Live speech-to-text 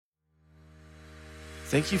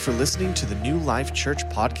Thank you for listening to the New Life Church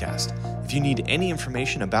podcast. If you need any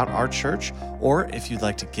information about our church, or if you'd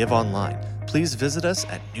like to give online, please visit us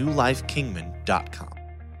at newlifekingman.com.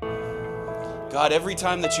 God, every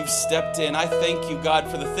time that you've stepped in, I thank you, God,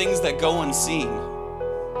 for the things that go unseen.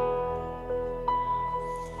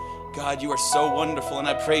 God, you are so wonderful, and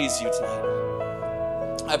I praise you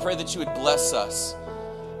tonight. I pray that you would bless us,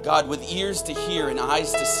 God, with ears to hear and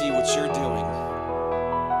eyes to see what you're doing.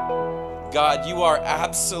 God, you are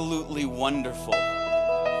absolutely wonderful.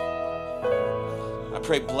 I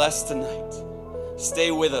pray bless tonight.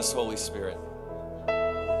 Stay with us, Holy Spirit.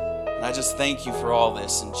 And I just thank you for all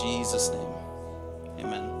this in Jesus' name.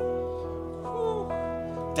 Amen. Whew.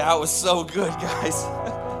 That was so good, guys.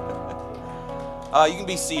 You can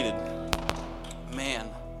be seated. Man.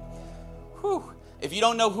 Whew. If you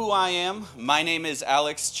don't know who I am, my name is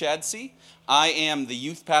Alex Chadsey. I am the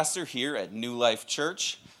youth pastor here at New Life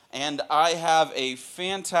Church. And I have a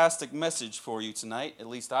fantastic message for you tonight, at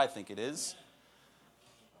least I think it is,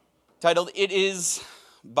 titled, "It Is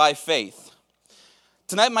by Faith."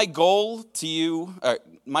 Tonight, my goal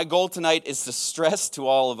tonight is to stress to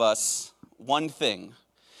all of us one thing,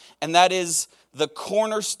 and that is the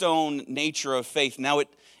cornerstone nature of faith. Now, it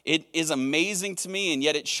is amazing to me, and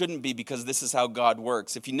yet it shouldn't be, because this is how God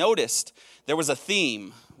works. If you noticed, there was a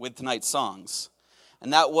theme with tonight's songs,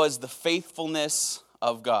 and that was the faithfulness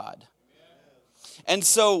of God. And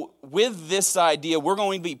so with this idea, we're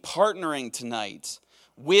going to be partnering tonight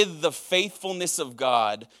with the faithfulness of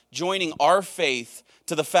God, joining our faith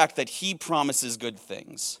to the fact that he promises good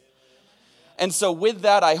things. And so with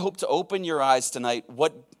that, I hope to open your eyes tonight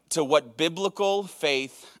to what biblical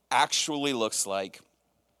faith actually looks like.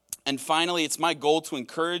 And finally, it's my goal to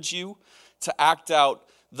encourage you to act out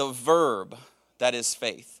the verb that is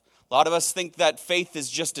faith. A lot of us think that faith is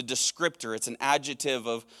just a descriptor. It's an adjective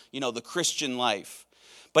of, the Christian life.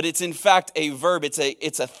 But it's in fact a verb.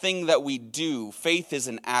 It's a thing that we do. Faith is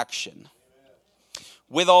an action.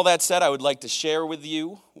 With all that said, I would like to share with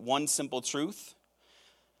you one simple truth,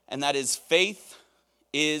 and that is faith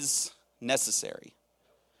is necessary.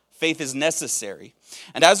 Faith is necessary.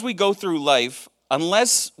 And as we go through life,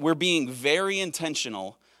 unless we're being very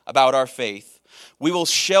intentional about our faith, we will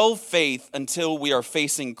shelve faith until we are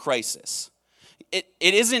facing crisis. It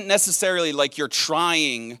isn't necessarily like you're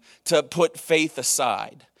trying to put faith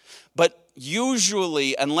aside. But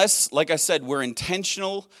usually, unless, like I said, we're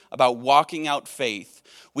intentional about walking out faith,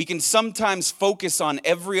 we can sometimes focus on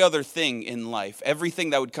every other thing in life,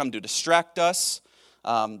 everything that would come to distract us,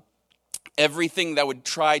 everything that would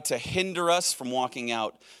try to hinder us from walking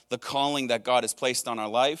out the calling that God has placed on our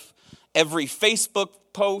life, every Facebook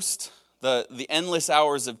post, the endless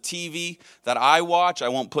hours of TV that I watch. I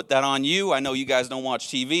won't put that on you. I know you guys don't watch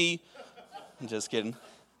TV. I'm just kidding.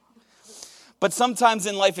 But sometimes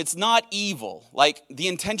in life, it's not evil. Like, the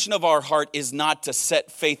intention of our heart is not to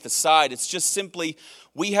set faith aside. It's just simply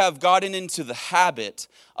we have gotten into the habit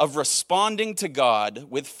of responding to God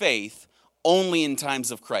with faith only in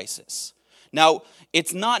times of crisis. Now,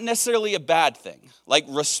 it's not necessarily a bad thing. Like,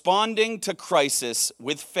 responding to crisis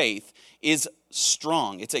with faith is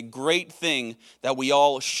strong. It's a great thing that we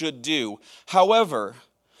all should do. However,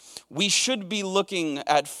 we should be looking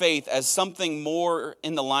at faith as something more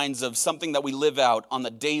in the lines of something that we live out on a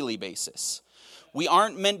daily basis. We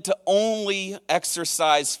aren't meant to only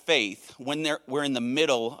exercise faith when we're in the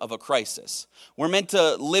middle of a crisis. We're meant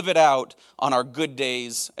to live it out on our good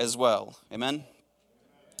days as well. Amen?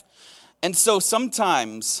 And so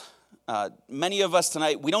sometimes, many of us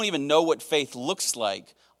tonight, we don't even know what faith looks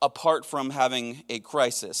like apart from having a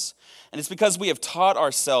crisis. And it's because we have taught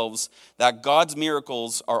ourselves that God's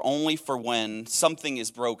miracles are only for when something is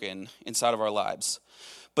broken inside of our lives.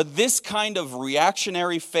 But this kind of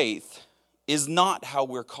reactionary faith is not how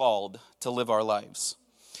we're called to live our lives.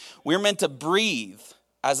 We're meant to breathe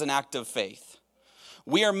as an act of faith.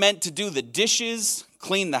 We are meant to do the dishes,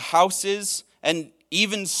 clean the houses, and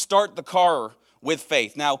even start the car with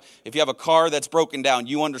faith. Now, if you have a car that's broken down,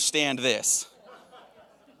 you understand this.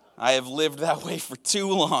 I have lived that way for too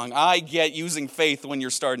long. I get using faith when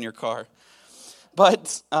you're starting your car.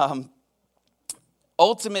 But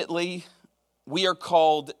ultimately, we are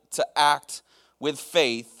called to act with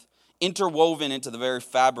faith interwoven into the very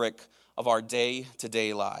fabric of our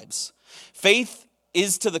day-to-day lives. Faith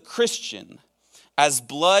is to the Christian as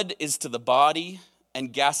blood is to the body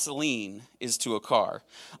and gasoline is to a car.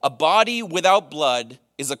 A body without blood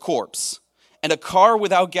is a corpse. And a car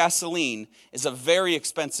without gasoline is a very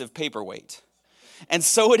expensive paperweight. And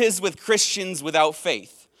so it is with Christians without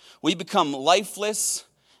faith. We become lifeless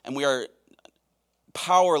and we are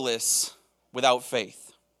powerless without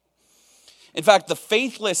faith. In fact, the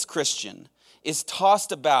faithless Christian is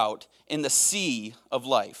tossed about in the sea of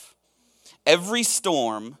life. Every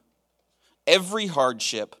storm, every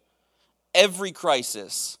hardship, every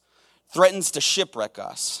crisis threatens to shipwreck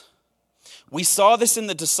us. We saw this in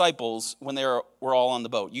the disciples when they were all on the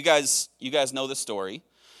boat. You guys know the story.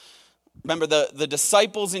 Remember, the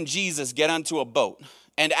disciples and Jesus get onto a boat.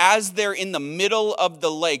 And as they're in the middle of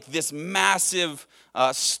the lake, this massive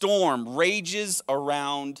storm rages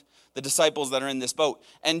around the disciples that are in this boat.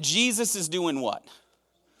 And Jesus is doing what?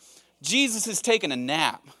 Jesus is taking a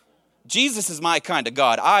nap. Jesus is my kind of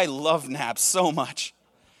God. I love naps so much.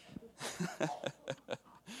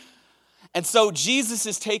 And so Jesus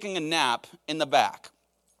is taking a nap in the back.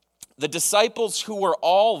 The disciples, who were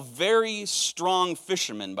all very strong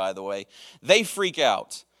fishermen, by the way, they freak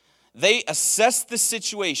out. They assess the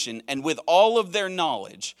situation, and with all of their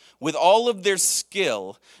knowledge, with all of their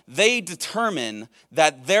skill, they determine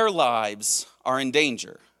that their lives are in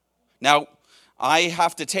danger. Now, I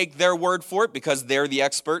have to take their word for it because they're the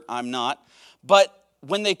expert, I'm not. But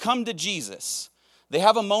when they come to Jesus, they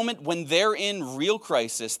have a moment when they're in real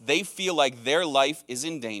crisis. They feel like their life is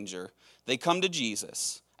in danger. They come to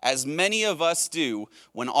Jesus, as many of us do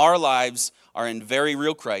when our lives are in very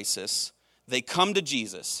real crisis. They come to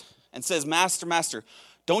Jesus and says, Master, Master,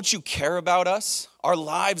 don't you care about us? Our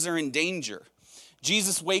lives are in danger.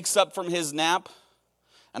 Jesus wakes up from his nap,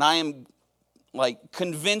 and I am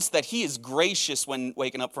convinced that he is gracious when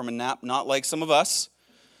waking up from a nap, not like some of us.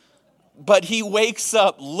 But he wakes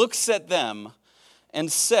up, looks at them, and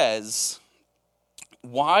says,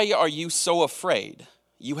 why are you so afraid?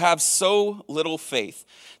 You have so little faith.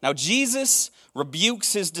 Now, Jesus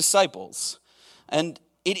rebukes his disciples, and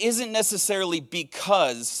it isn't necessarily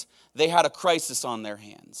because they had a crisis on their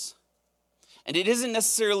hands. And it isn't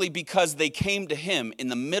necessarily because they came to him in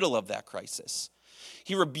the middle of that crisis.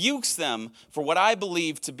 He rebukes them for what I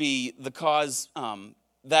believe to be the cause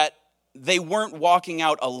that they weren't walking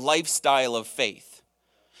out a lifestyle of faith.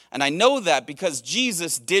 And I know that because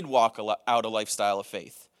Jesus did walk out a lifestyle of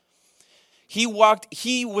faith. He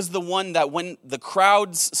was the one that when the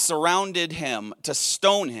crowds surrounded him to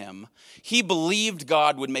stone him, he believed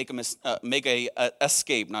God would make a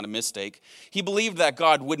escape, not a mistake. He believed that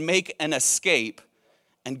God would make an escape,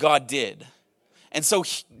 and God did. And so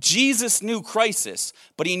Jesus knew crisis,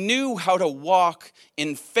 but he knew how to walk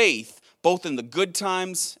in faith, both in the good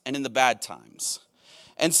times and in the bad times.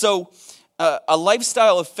 And so a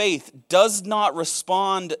lifestyle of faith does not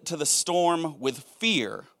respond to the storm with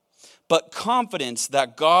fear, but confidence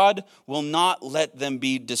that God will not let them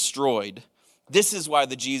be destroyed. This is why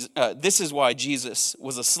Jesus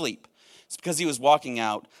was asleep. It's because he was walking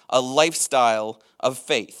out a lifestyle of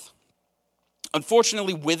faith.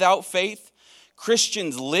 Unfortunately, without faith,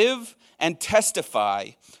 Christians live and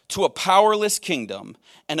testify to a powerless kingdom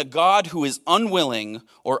and a God who is unwilling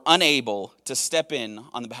or unable to step in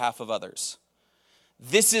on the behalf of others.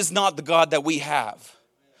 This is not the God that we have.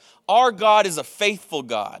 Our God is a faithful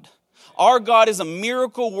God. Our God is a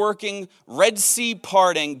miracle-working, Red Sea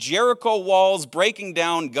parting, Jericho walls breaking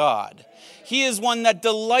down God. He is one that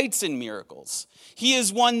delights in miracles. He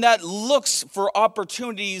is one that looks for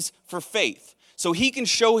opportunities for faith, so he can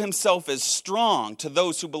show himself as strong to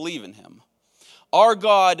those who believe in him. Our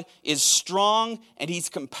God is strong and he's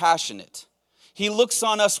compassionate. He looks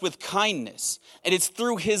on us with kindness, and it's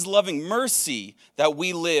through his loving mercy that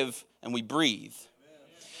we live and we breathe.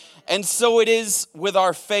 And so it is with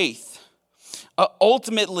our faith.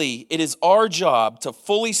 Ultimately, it is our job to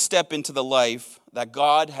fully step into the life that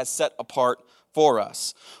God has set apart for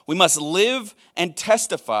us. We must live and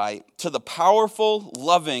testify to the powerful,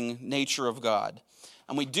 loving nature of God.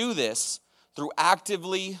 And we do this through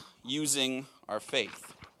actively using our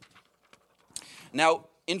faith. Now,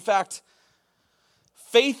 in fact,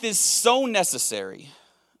 faith is so necessary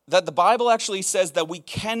that the Bible actually says that we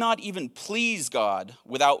cannot even please God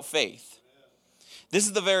without faith. This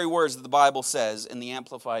is the very words that the Bible says in the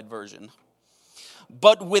Amplified Version.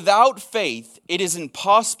 But without faith, it is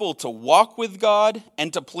impossible to walk with God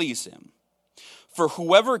and to please him. For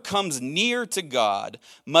whoever comes near to God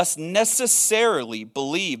must necessarily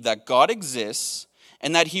believe that God exists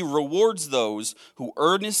and that he rewards those who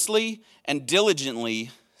earnestly and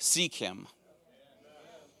diligently seek him.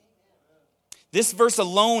 This verse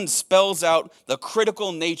alone spells out the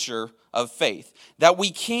critical nature of faith, that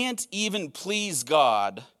we can't even please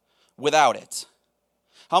God without it.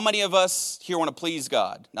 How many of us here want to please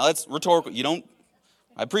God? Now that's rhetorical. You don't,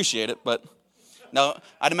 I appreciate it, but no,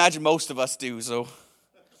 I'd imagine most of us do. So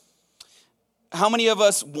How many of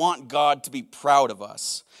us want God to be proud of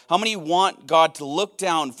us? How many want God to look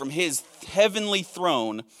down from his heavenly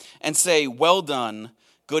throne and say, well done,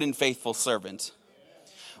 good and faithful servant?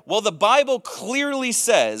 Well, the Bible clearly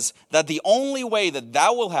says that the only way that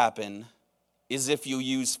that will happen is if you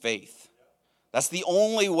use faith. That's the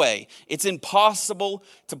only way. It's impossible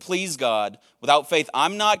to please God without faith.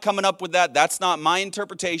 I'm not coming up with that. That's not my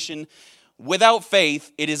interpretation. Without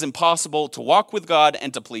faith, it is impossible to walk with God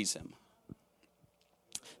and to please him.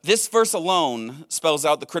 This verse alone spells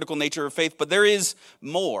out the critical nature of faith, but there is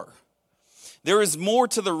more. There is more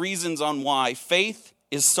to the reasons on why faith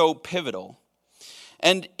is so pivotal.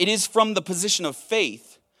 And it is from the position of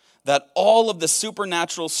faith that all of the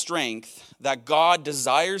supernatural strength that God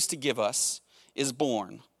desires to give us is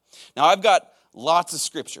born. Now, I've got lots of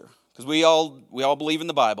scripture because we all believe in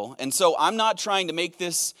the Bible. And so I'm not trying to make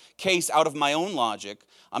this case out of my own logic.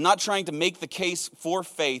 I'm not trying to make the case for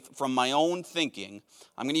faith from my own thinking.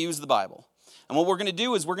 I'm going to use the Bible. And what we're going to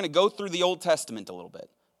do is we're going to go through the Old Testament a little bit.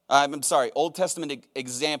 Old Testament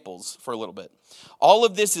examples for a little bit. All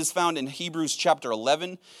of this is found in Hebrews chapter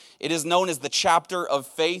 11. It is known as the chapter of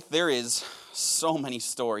faith. There is so many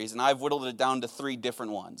stories, and I've whittled it down to 3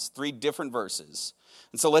 different ones, 3 different verses.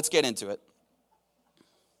 And so let's get into it.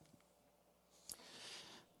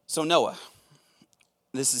 So Noah,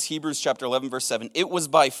 this is Hebrews chapter 11, verse 7. It was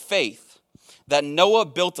by faith that Noah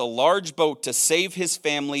built a large boat to save his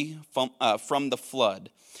family from the flood.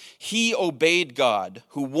 He obeyed God,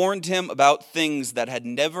 who warned him about things that had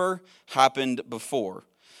never happened before.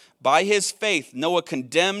 By his faith, Noah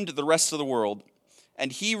condemned the rest of the world,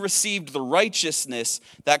 and he received the righteousness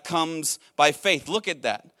that comes by faith. Look at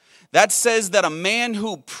that. That says that a man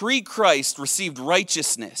who pre-Christ received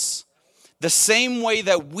righteousness, the same way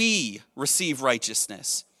that we receive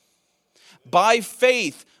righteousness. By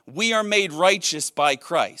faith, we are made righteous by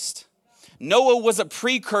Christ. Noah was a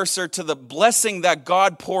precursor to the blessing that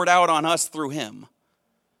God poured out on us through him.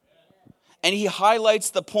 And he highlights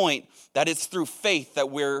the point that it's through faith that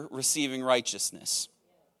we're receiving righteousness.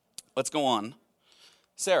 Let's go on.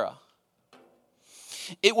 Sarah.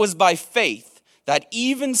 It was by faith that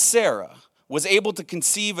even Sarah was able to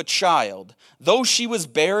conceive a child, though she was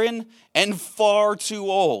barren and far too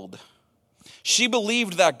old. She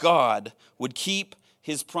believed that God would keep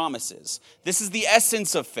his promises. This is the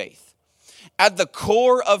essence of faith. At the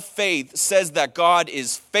core of faith says that God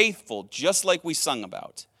is faithful, just like we sung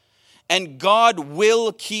about. And God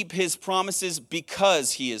will keep his promises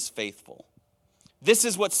because he is faithful. This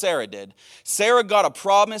is what Sarah did. Sarah got a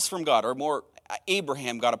promise from God, or more,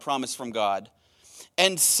 Abraham got a promise from God.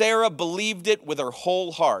 And Sarah believed it with her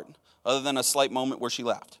whole heart, other than a slight moment where she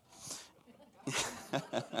laughed.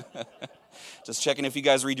 Just checking if you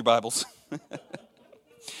guys read your Bibles.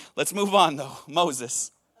 Let's move on, though.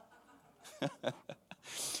 Moses.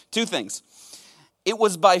 2 things. It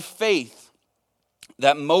was by faith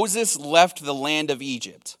that Moses left the land of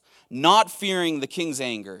Egypt, not fearing the king's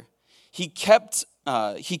anger. He kept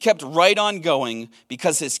right on going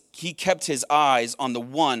because he kept his eyes on the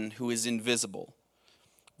one who is invisible.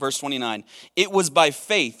 Verse 29, it was by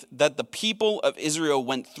faith that the people of Israel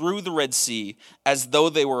went through the Red Sea as though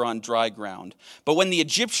they were on dry ground. But when the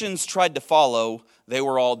Egyptians tried to follow, they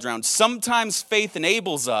were all drowned. Sometimes faith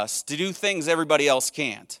enables us to do things everybody else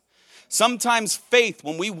can't. Sometimes faith,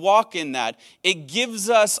 when we walk in that, it gives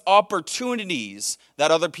us opportunities that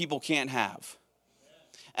other people can't have.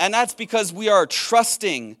 And that's because we are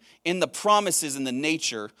trusting in the promises and the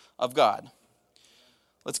nature of God.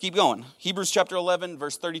 Let's keep going. Hebrews chapter 11,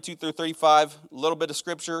 verse 32 through 35. A little bit of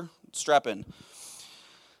scripture. Strap in.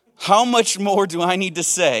 How much more do I need to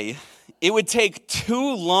say? It would take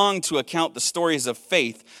too long to account the stories of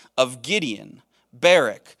faith of Gideon,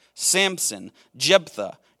 Barak, Samson,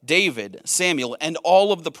 Jephthah, David, Samuel, and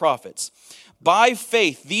all of the prophets. By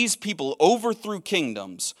faith, these people overthrew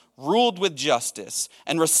kingdoms, ruled with justice,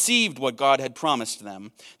 and received what God had promised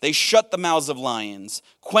them. They shut the mouths of lions,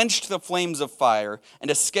 quenched the flames of fire,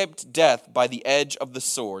 and escaped death by the edge of the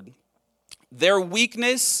sword. Their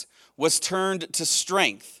weakness was turned to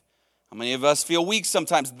strength. How many of us feel weak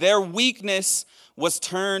sometimes? Their weakness was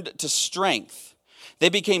turned to strength. They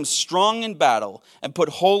became strong in battle and put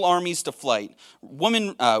whole armies to flight.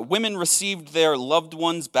 Women received their loved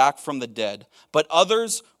ones back from the dead, but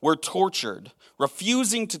others were tortured,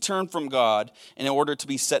 refusing to turn from God in order to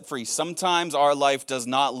be set free. Sometimes our life does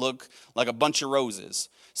not look like a bunch of roses.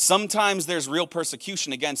 Sometimes there's real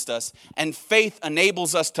persecution against us, and faith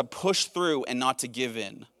enables us to push through and not to give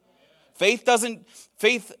in.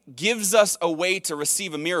 Faith gives us a way to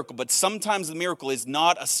receive a miracle, but sometimes the miracle is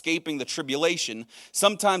not escaping the tribulation.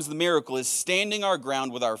 Sometimes the miracle is standing our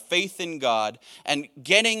ground with our faith in God and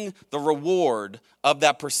getting the reward of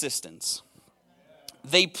that persistence.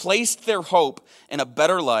 They placed their hope in a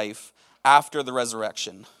better life after the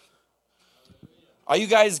resurrection. Are you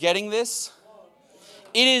guys getting this?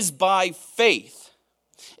 It is by faith.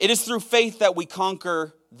 It is through faith that we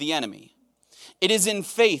conquer the enemy. It is in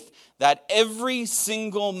faith that every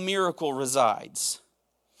single miracle resides.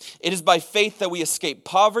 It is by faith that we escape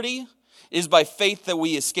poverty. It is by faith that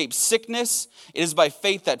we escape sickness. It is by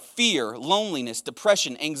faith that fear, loneliness,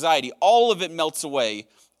 depression, anxiety, all of it melts away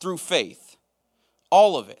through faith.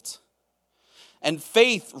 All of it. And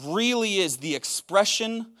faith really is the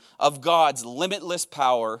expression of God's limitless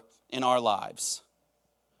power in our lives.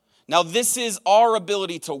 Now, this is our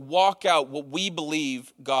ability to walk out what we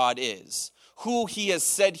believe God is, who he has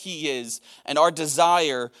said he is, and our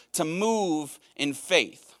desire to move in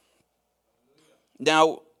faith.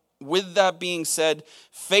 Now, with that being said,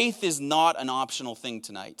 faith is not an optional thing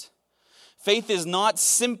tonight. Faith is not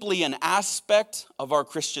simply an aspect of our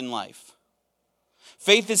Christian life.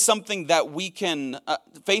 Faith is something that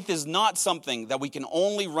faith is not something that we can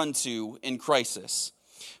only run to in crisis.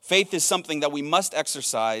 Faith is something that we must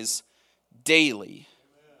exercise daily.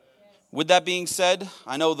 With that being said,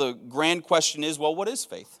 I know the grand question is, well, what is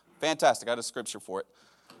faith? Fantastic, I got a scripture for it.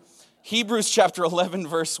 Hebrews chapter 11,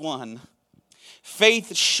 verse 1.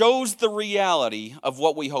 Faith shows the reality of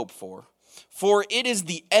what we hope for it is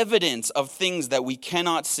the evidence of things that we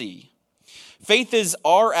cannot see. Faith is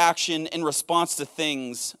our action in response to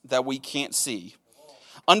things that we can't see.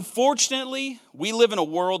 Unfortunately, we live in a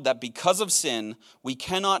world that because of sin, we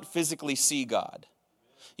cannot physically see God.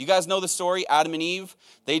 You guys know the story, Adam and Eve.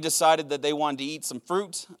 They decided that they wanted to eat some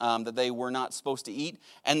fruit that they were not supposed to eat.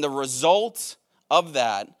 And the result of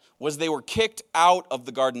that was they were kicked out of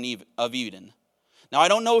the Garden of Eden. Now, I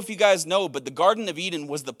don't know if you guys know, but the Garden of Eden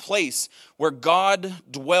was the place where God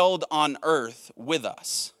dwelled on earth with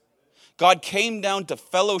us. God came down to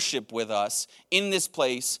fellowship with us in this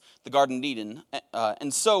place, the Garden of Eden.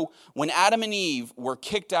 And so when Adam and Eve were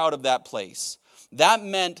kicked out of that place, that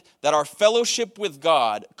meant that our fellowship with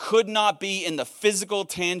God could not be in the physical,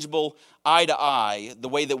 tangible, eye to eye, the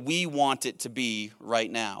way that we want it to be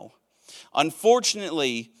right now.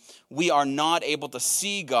 Unfortunately, we are not able to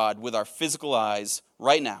see God with our physical eyes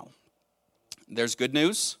right now. There's good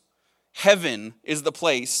news. Heaven is the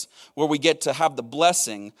place where we get to have the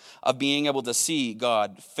blessing of being able to see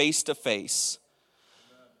God face to face.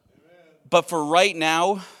 But for right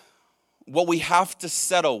now, what we have to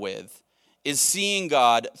settle with is seeing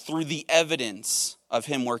God through the evidence of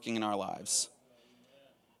him working in our lives.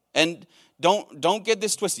 And don't get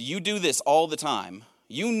this twisted. You do this all the time.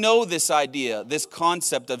 You know this idea, this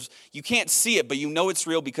concept of, you can't see it, but you know it's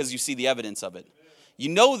real because you see the evidence of it. You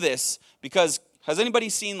know this because, has anybody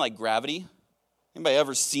seen like gravity? Anybody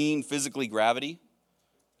ever seen physically gravity?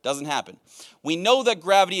 Doesn't happen. We know that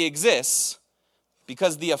gravity exists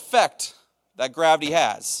because the effect that gravity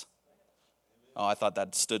has. Oh, I thought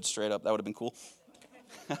that stood straight up. That would have been cool.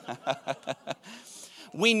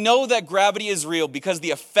 We know that gravity is real because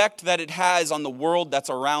the effect that it has on the world that's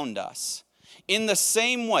around us. In the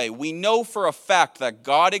same way, we know for a fact that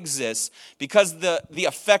God exists because the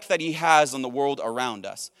effect that he has on the world around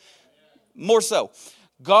us. More so,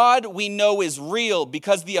 God we know is real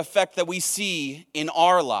because the effect that we see in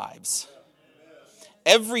our lives.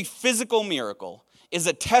 Every physical miracle is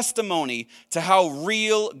a testimony to how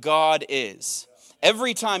real God is.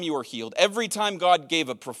 Every time you were healed, every time God gave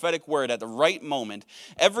a prophetic word at the right moment,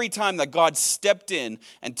 every time that God stepped in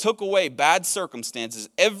and took away bad circumstances,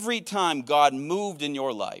 every time God moved in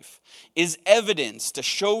your life is evidence to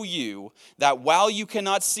show you that while you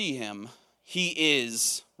cannot see him, he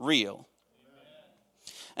is real.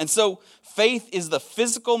 And so faith is the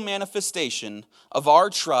physical manifestation of our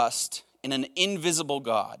trust in an invisible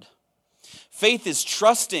God. Faith is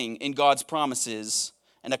trusting in God's promises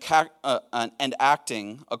and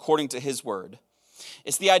acting according to his word.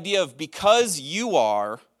 It's the idea of because you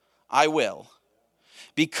are, I will.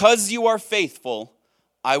 Because you are faithful,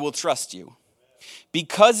 I will trust you.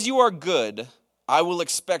 Because you are good, I will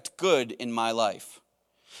expect good in my life.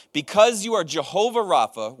 Because you are Jehovah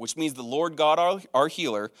Rapha, which means the Lord God our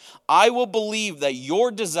healer, I will believe that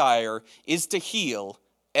your desire is to heal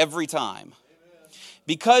every time.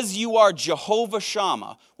 Because you are Jehovah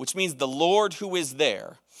Shammah, which means the Lord who is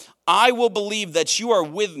there, I will believe that you are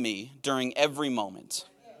with me during every moment.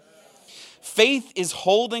 Faith is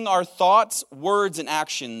holding our thoughts, words, and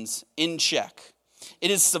actions in check.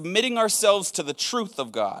 It is submitting ourselves to the truth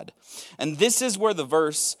of God. And this is where the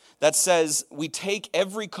verse that says we take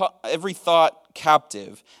every thought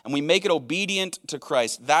captive and we make it obedient to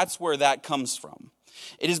Christ, that's where that comes from.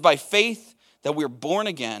 It is by faith that we're born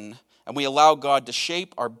again and we allow God to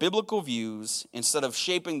shape our biblical views instead of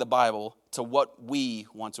shaping the Bible to what we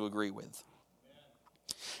want to agree with.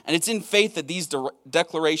 And it's in faith that these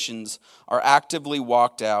declarations are actively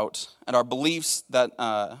walked out, and our beliefs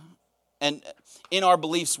and in our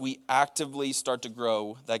beliefs we actively start to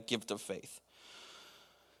grow that gift of faith.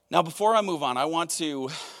 Now, before I move on, I want to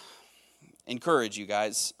encourage you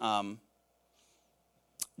guys.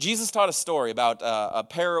 Jesus taught a story about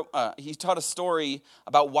he taught a story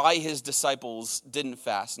about why his disciples didn't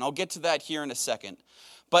fast, and I'll get to that here in a second.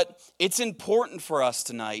 But it's important for us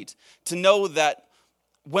tonight to know that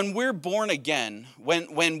when we're born again,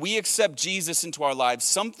 when we accept Jesus into our lives,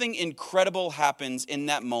 something incredible happens in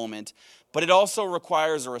that moment, but it also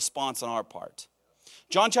requires a response on our part.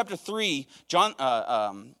 John chapter 3,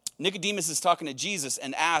 Nicodemus is talking to Jesus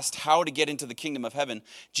and asked how to get into the kingdom of heaven.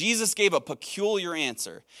 Jesus gave a peculiar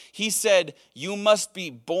answer. He said, "You must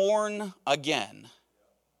be born again."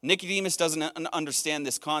 Nicodemus doesn't understand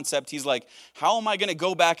this concept. He's like, how am I going to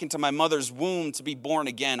go back into my mother's womb to be born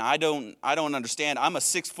again? I don't understand. I'm a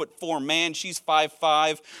 6'4" man. She's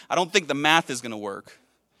 5'5". I don't think the math is going to work.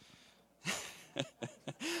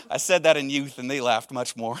 I said that in youth and they laughed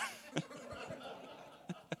much more.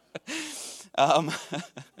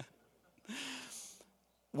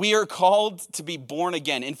 We are called to be born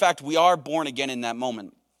again. In fact, we are born again in that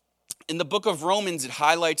moment. In the book of Romans, it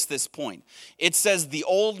highlights this point. It says the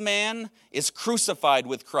old man is crucified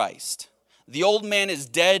with Christ. The old man is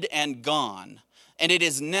dead and gone. And it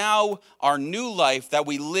is now our new life that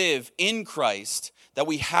we live in Christ that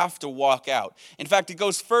we have to walk out. In fact, it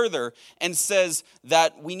goes further and says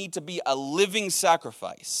that we need to be a living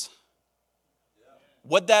sacrifice.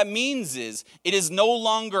 What that means is it is no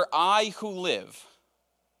longer I who live.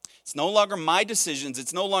 It's no longer my decisions.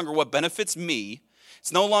 It's no longer what benefits me.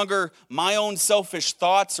 It's no longer my own selfish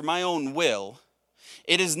thoughts or my own will.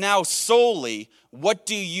 It is now solely, what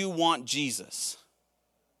do you want, Jesus?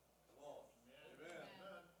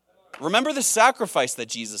 Remember the sacrifice that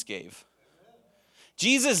Jesus gave.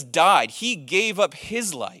 Jesus died. He gave up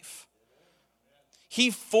his life. He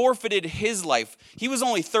forfeited his life. He was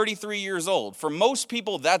only 33 years old. For most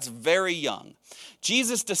people, that's very young.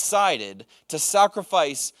 Jesus decided to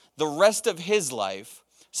sacrifice the rest of his life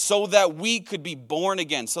so that we could be born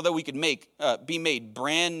again, so that we could be made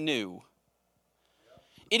brand new.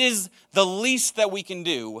 It is the least that we can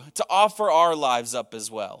do to offer our lives up as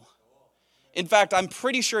well. In fact, I'm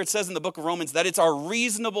pretty sure it says in the book of Romans that it's our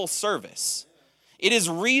reasonable service. It is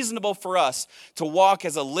reasonable for us to walk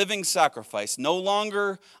as a living sacrifice. No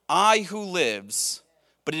longer I who lives,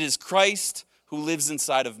 but it is Christ who lives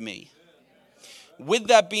inside of me. With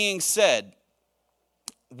that being said,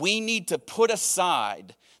 we need to put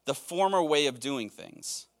aside the former way of doing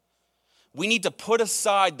things. We need to put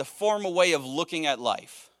aside the former way of looking at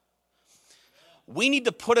life. We need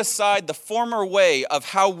to put aside the former way of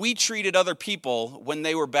how we treated other people when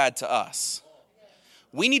they were bad to us.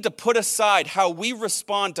 We need to put aside how we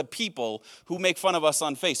respond to people who make fun of us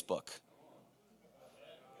on Facebook.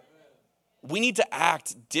 We need to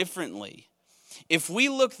act differently. If we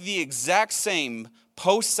look the exact same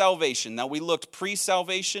post-salvation that we looked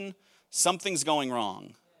pre-salvation, something's going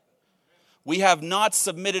wrong. We have not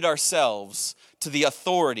submitted ourselves to the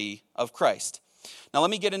authority of Christ. Now let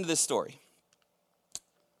me get into this story.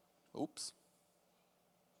 Oops.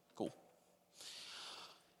 Cool.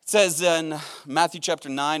 It says in Matthew chapter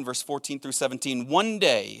 9, verse 14 through 17, one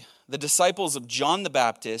day the disciples of John the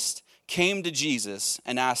Baptist came to Jesus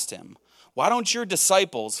and asked him, "Why don't your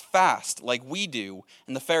disciples fast like we do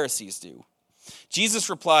and the Pharisees do?" Jesus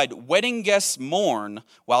replied, "Wedding guests mourn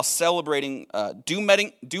while celebrating. Do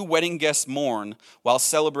wedding guests mourn while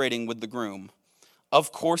celebrating with the groom?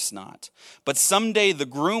 Of course not. But someday the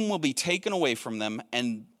groom will be taken away from them,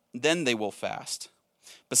 and then they will fast.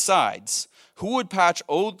 Besides, who would patch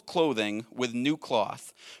old clothing with new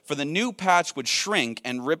cloth? For the new patch would shrink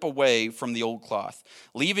and rip away from the old cloth,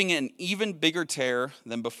 leaving an even bigger tear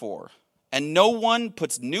than before. And no one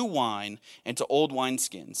puts new wine into old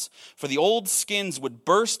wineskins, for the old skins would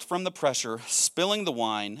burst from the pressure, spilling the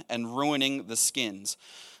wine and ruining the skins.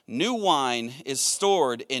 New wine is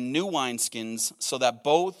stored in new wineskins so that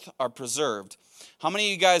both are preserved." How many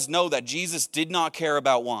of you guys know that Jesus did not care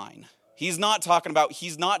about wine? He's not talking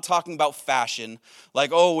about fashion.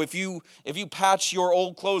 Like, oh, if you patch your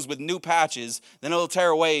old clothes with new patches, then it'll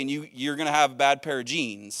tear away and you're going to have a bad pair of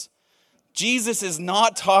jeans. Jesus is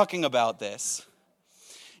not talking about this.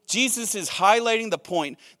 Jesus is highlighting the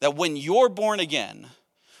point that when you're born again,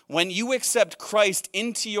 when you accept Christ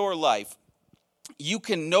into your life, you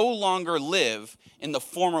can no longer live in the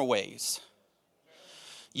former ways.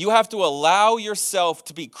 You have to allow yourself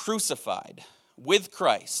to be crucified with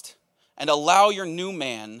Christ and allow your new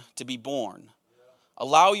man to be born.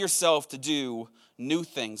 Allow yourself to do new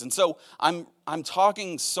things. And so I'm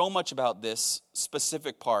talking so much about this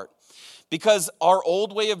specific part because our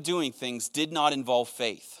old way of doing things did not involve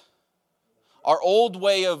faith. Our old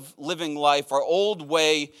way of living life, our old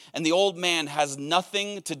way, and the old man has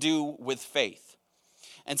nothing to do with faith.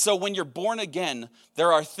 And so when you're born again,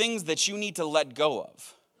 there are things that you need to let go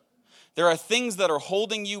of. There are things that are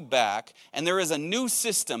holding you back, and there is a new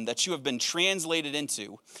system that you have been translated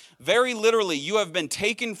into. Very literally, you have been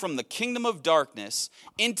taken from the kingdom of darkness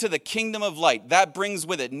into the kingdom of light. That brings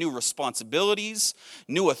with it new responsibilities,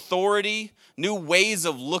 new authority, new ways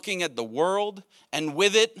of looking at the world, and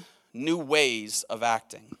with it, new ways of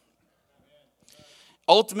acting.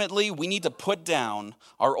 Ultimately, we need to put down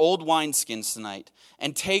our old wineskins tonight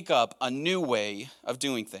and take up a new way of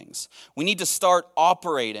doing things. We need to start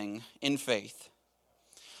operating in faith.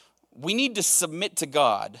 We need to submit to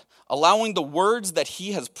God, allowing the words that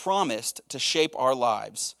He has promised to shape our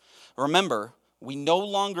lives. Remember, we no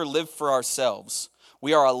longer live for ourselves.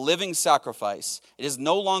 We are a living sacrifice. It is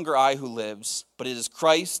no longer I who lives, but it is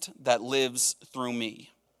Christ that lives through me.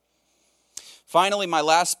 Finally, my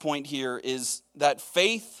last point here is that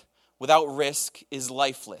faith without risk is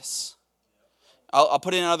lifeless. I'll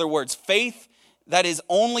put it in other words. Faith that is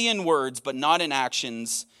only in words but not in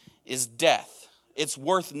actions is death. It's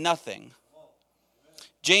worth nothing.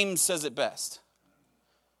 James says it best.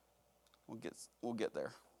 We'll get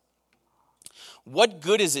there. What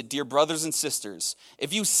good is it, dear brothers and sisters,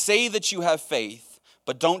 if you say that you have faith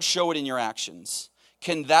but don't show it in your actions?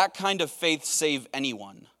 Can that kind of faith save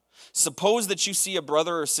anyone? Suppose that you see a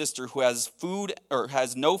brother or sister who has food or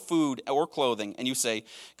has no food or clothing, and you say,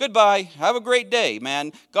 "Goodbye, have a great day,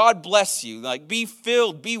 man. God bless you. Like, be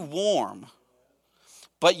filled, be warm."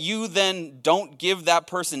 But you then don't give that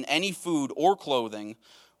person any food or clothing.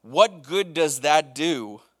 What good does that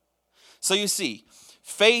do? So you see,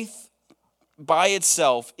 faith by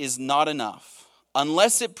itself is not enough.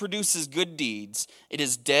 Unless it produces good deeds, it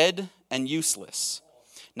is dead and useless.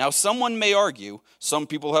 Now, someone may argue, some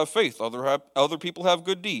people have faith, other people have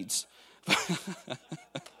good deeds.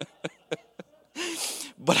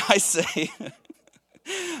 But I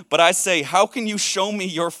say, how can you show me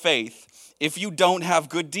your faith if you don't have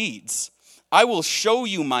good deeds? I will show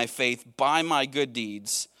you my faith by my good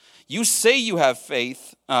deeds. You say you have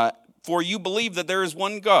faith, for you believe that there is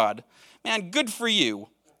one God. Man, good for you.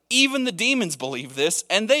 Even the demons believe this,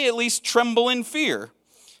 and they at least tremble in fear.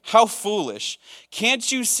 How foolish.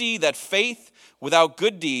 Can't you see that faith without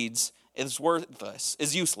good deeds is worthless,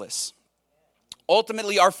 is useless?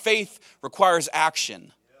 Ultimately, our faith requires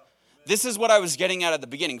action. This is what I was getting at the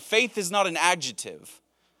beginning. Faith is not an adjective.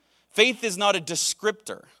 Faith is not a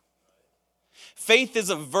descriptor. Faith is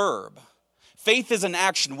a verb. Faith is an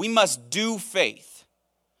action. We must do faith.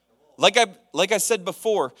 Like I said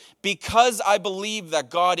before, because I believe that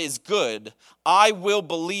God is good, I will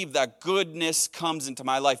believe that goodness comes into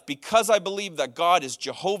my life. Because I believe that God is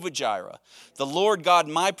Jehovah Jireh, the Lord God,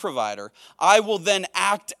 my provider, I will then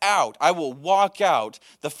act out. I will walk out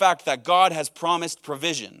the fact that God has promised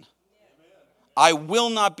provision. I will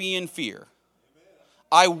not be in fear.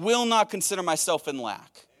 I will not consider myself in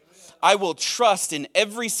lack. I will trust in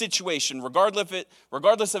every situation,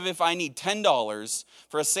 regardless of if I need $10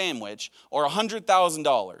 for a sandwich or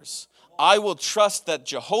 $100,000. I will trust that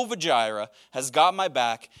Jehovah Jireh has got my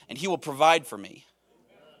back and He will provide for me.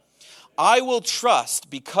 I will trust,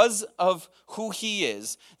 because of who He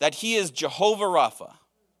is, that He is Jehovah Rapha,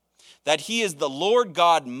 that He is the Lord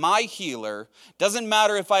God, my healer. Doesn't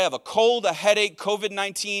matter if I have a cold, a headache,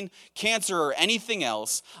 COVID-19, cancer, or anything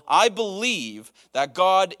else. I believe that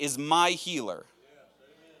God is my healer.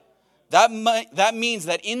 That means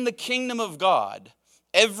that in the kingdom of God,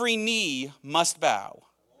 every knee must bow.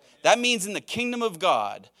 That means in the kingdom of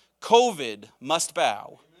God, COVID must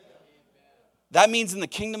bow. That means in the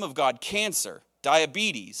kingdom of God, cancer,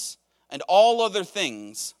 diabetes, and all other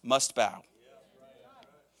things must bow.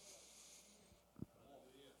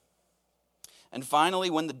 And finally,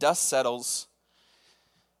 when the dust settles,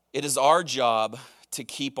 it is our job to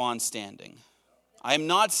keep on standing. I am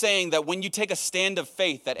not saying that when you take a stand of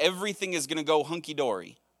faith that everything is going to go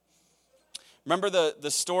hunky-dory. Remember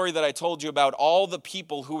the story that I told you about all the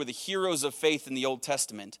people who were the heroes of faith in the Old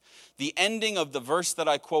Testament? The ending of the verse that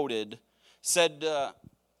I quoted said that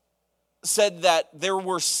there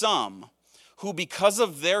were some who because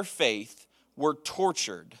of their faith were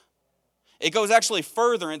tortured. It goes actually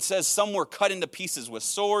further and says some were cut into pieces with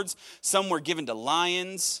swords, some were given to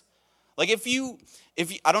lions. Like if you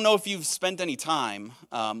I don't know if you've spent any time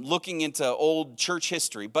looking into old church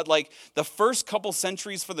history, but like the first couple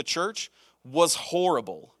centuries for the church was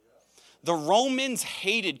horrible. The Romans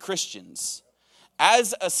hated Christians.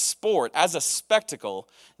 As a sport, as a spectacle,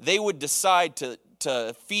 they would decide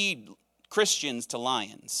to feed Christians to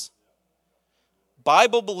lions.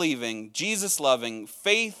 Bible-believing, Jesus-loving,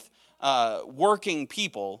 faith-working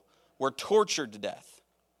people were tortured to death.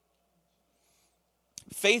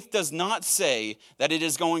 Faith does not say that it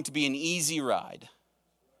is going to be an easy ride.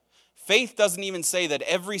 Faith doesn't even say that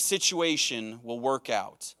every situation will work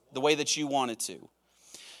out the way that you want it to.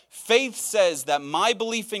 Faith says that my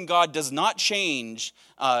belief in God does not change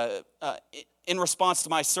in response to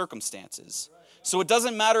my circumstances. So it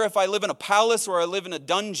doesn't matter if I live in a palace or I live in a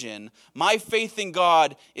dungeon, my faith in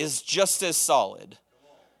God is just as solid.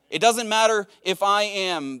 It doesn't matter if I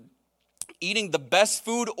am eating the best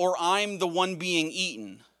food or I'm the one being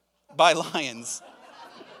eaten by lions.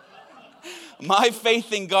 My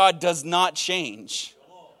faith in God does not change.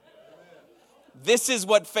 This is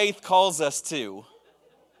what faith calls us to.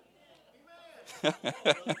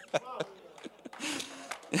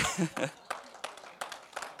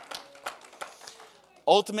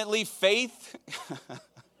 Ultimately, faith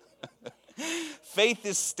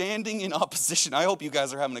is standing in opposition. I hope you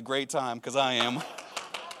guys are having a great time, because I am.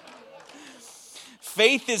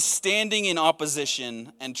 Faith is standing in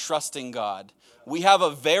opposition and trusting God. We have a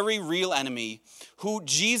very real enemy who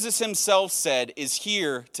Jesus himself said is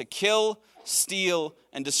here to kill, steal,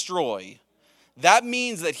 and destroy. That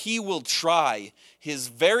means that he will try his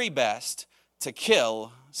very best to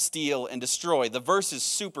kill, steal, and destroy. The verse is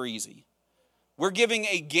super easy. We're giving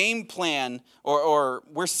a game plan, or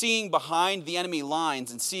we're seeing behind the enemy lines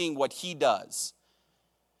and seeing what he does.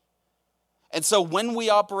 And so when we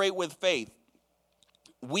operate with faith,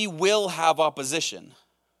 we will have opposition.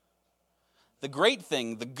 The great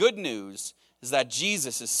thing, the good news, is that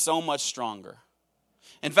Jesus is so much stronger.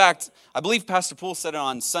 In fact, I believe Pastor Poole said it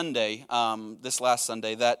on Sunday, this last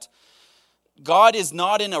Sunday, that God is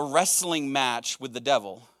not in a wrestling match with the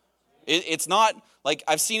devil. It's not, like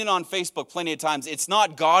I've seen it on Facebook plenty of times, it's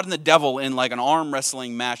not God and the devil in like an arm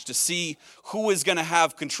wrestling match to see who is going to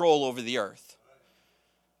have control over the earth.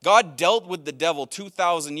 God dealt with the devil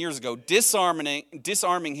 2,000 years ago,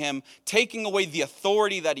 disarming him, taking away the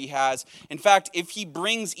authority that he has. In fact, if he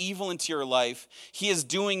brings evil into your life, he is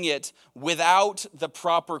doing it without the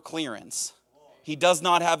proper clearance. He does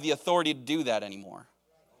not have the authority to do that anymore.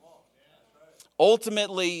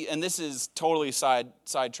 Ultimately, and this is totally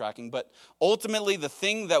sidetracking, but ultimately the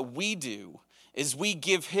thing that we do is we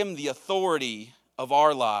give him the authority of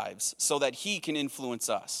our lives so that he can influence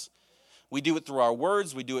us. We do it through our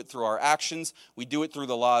words, we do it through our actions, we do it through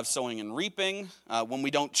the law of sowing and reaping, when we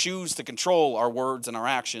don't choose to control our words and our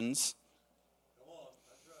actions.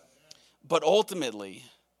 But ultimately,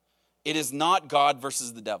 it is not God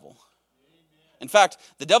versus the devil. In fact,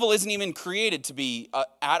 the devil isn't even created to be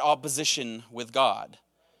at opposition with God.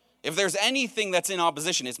 If there's anything that's in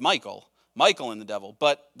opposition, it's Michael and the devil,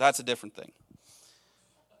 but that's a different thing.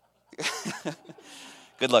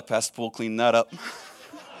 Good luck, Pastor Poole, cleaning that up.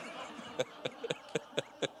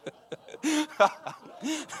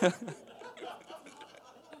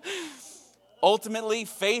 Ultimately,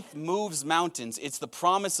 faith moves mountains. It's the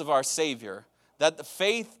promise of our Savior that the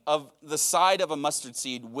faith of the side of a mustard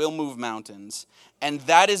seed will move mountains. And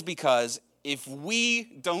that is because if we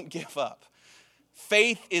don't give up,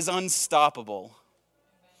 faith is unstoppable.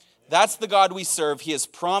 That's the God we serve. He has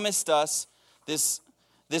promised us this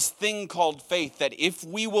thing called faith, that if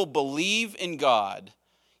we will believe in God,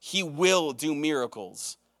 he will do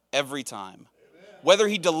miracles every time. Whether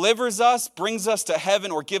he delivers us, brings us to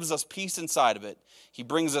heaven, or gives us peace inside of it, he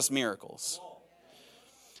brings us miracles.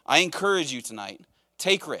 I encourage you tonight,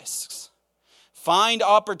 take risks. Find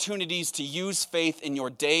opportunities to use faith in your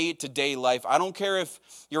day-to-day life. I don't care if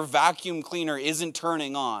your vacuum cleaner isn't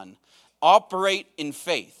turning on. Operate in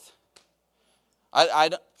faith.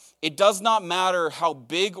 It does not matter how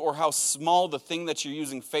big or how small the thing that you're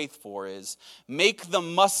using faith for is. Make the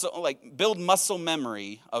muscle, build muscle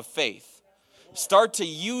memory of faith. Start to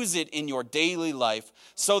use it in your daily life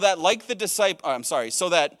so that so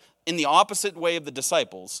that in the opposite way of the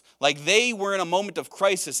disciples, like they were in a moment of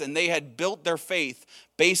crisis and they had built their faith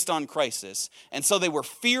based on crisis. And so they were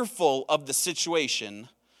fearful of the situation.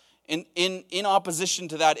 In opposition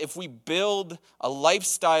to that, if we build a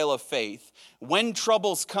lifestyle of faith, when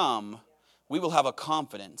troubles come, we will have a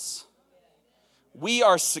confidence. We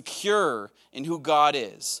are secure in who God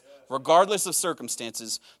is, regardless of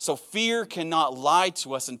circumstances. So fear cannot lie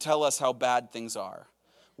to us and tell us how bad things are.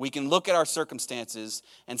 We can look at our circumstances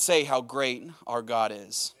and say how great our God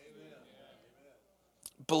is.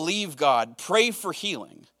 Believe God. Pray for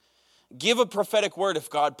healing. Give a prophetic word if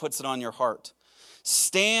God puts it on your heart.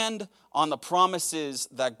 Stand on the promises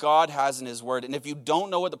that God has in his word. And if you don't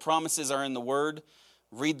know what the promises are in the word,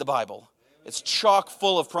 read the Bible. It's chock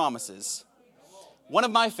full of promises. One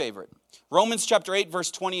of my favorite, Romans chapter 8,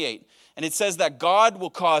 verse 28. And it says that God will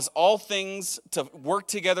cause all things to work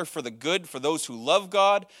together for the good for those who love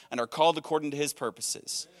God and are called according to his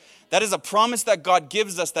purposes. That is a promise that God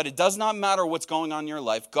gives us, that it does not matter what's going on in your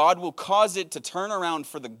life. God will cause it to turn around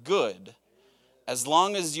for the good as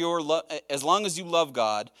long as you love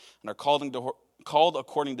God and are called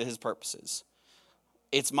according to his purposes.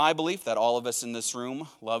 It's my belief that all of us in this room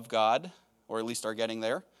love God, or at least are getting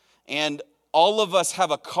there. And all of us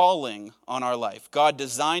have a calling on our life. God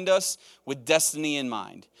designed us with destiny in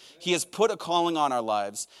mind. He has put a calling on our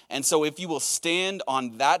lives. And so if you will stand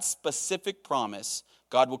on that specific promise,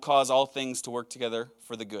 God will cause all things to work together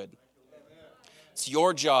for the good. It's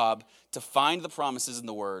your job to find the promises in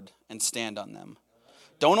the word and stand on them.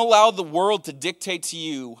 Don't allow the world to dictate to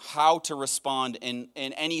you how to respond in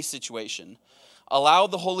any situation. Allow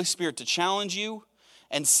the Holy Spirit to challenge you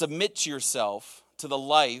and submit yourself to the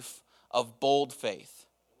life of bold faith.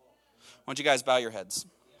 Why don't you guys bow your heads?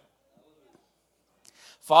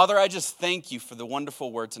 Father, I just thank you for the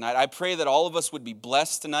wonderful word tonight. I pray that all of us would be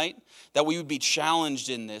blessed tonight, that we would be challenged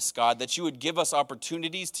in this, God, that you would give us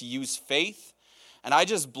opportunities to use faith. And I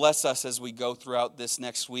just bless us as we go throughout this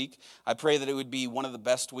next week. I pray that it would be one of the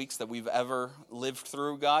best weeks that we've ever lived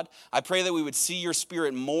through, God. I pray that we would see your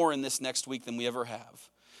Spirit more in this next week than we ever have.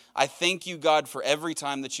 I thank you, God, for every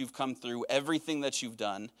time that you've come through, everything that you've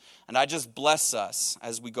done. And I just bless us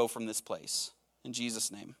as we go from this place. In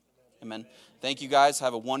Jesus' name, amen. Thank you, guys.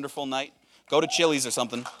 Have a wonderful night. Go to Chili's or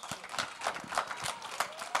something.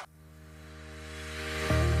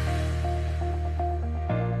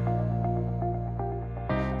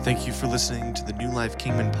 Thank you for listening to the New Life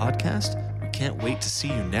Kingman podcast. We can't wait to see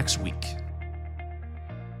you next week.